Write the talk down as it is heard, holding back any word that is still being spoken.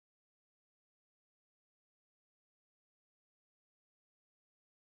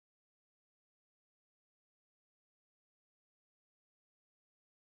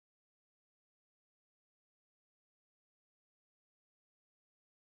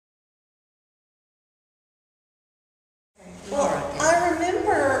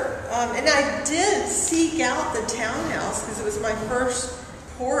And I did seek out the townhouse because it was my first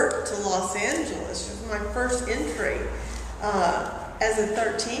port to Los Angeles. It was my first entry as a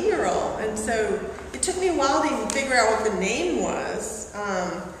 13-year-old. And so it took me a while to even figure out what the name was.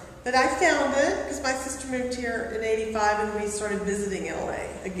 But I found it because my sister moved here in '85 and we started visiting LA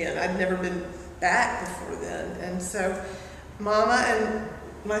again. I'd never been back before then. And so Mama and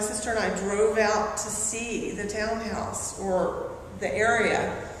my sister and I drove out to see the townhouse or the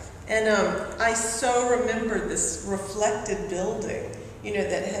area. And I so remember this reflected building, you know,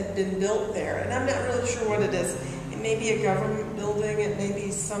 that had been built there. And I'm not really sure what it is. It may be a government building, it may be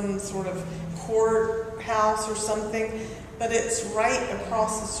some sort of courthouse or something, but it's right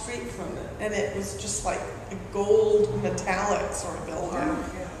across the street from it. And it was just like a gold metallic sort of building.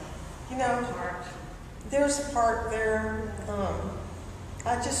 You know, there's a park there.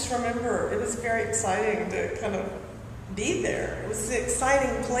 I just remember it was very exciting to kind of be there. It was an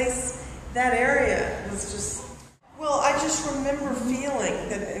exciting place. That area was just, well, I just remember feeling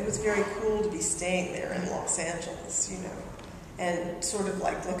that it was very cool to be staying there in Los Angeles, you know, and sort of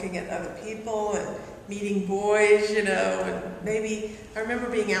like looking at other people and meeting boys, you know, and maybe, I remember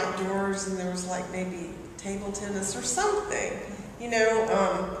being outdoors and there was like maybe table tennis or something, you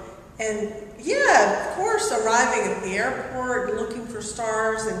know, and yeah, of course, arriving at the airport and looking for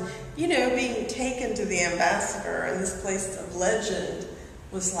stars and, you know, being taken to the Ambassador and this place of legend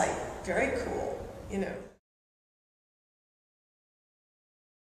was like very cool, you know.